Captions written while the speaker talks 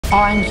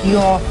on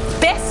your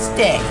best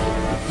day.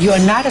 You're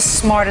not as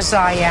smart as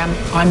I am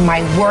on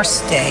my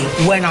worst day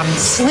when I'm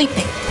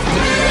sleeping.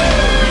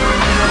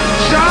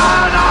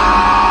 Shut up!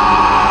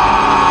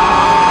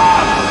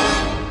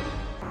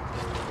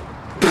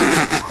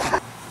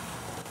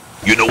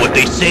 You know what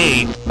they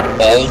say,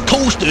 all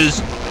toasters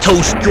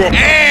toast your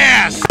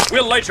ass!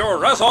 We'll light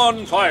your ass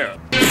on fire.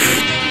 Who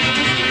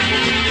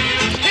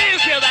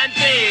killed that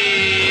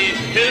bee?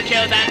 Who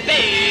killed that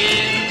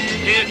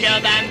bee? Who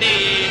killed that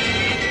bee?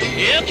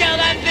 Who killed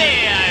that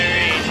bee?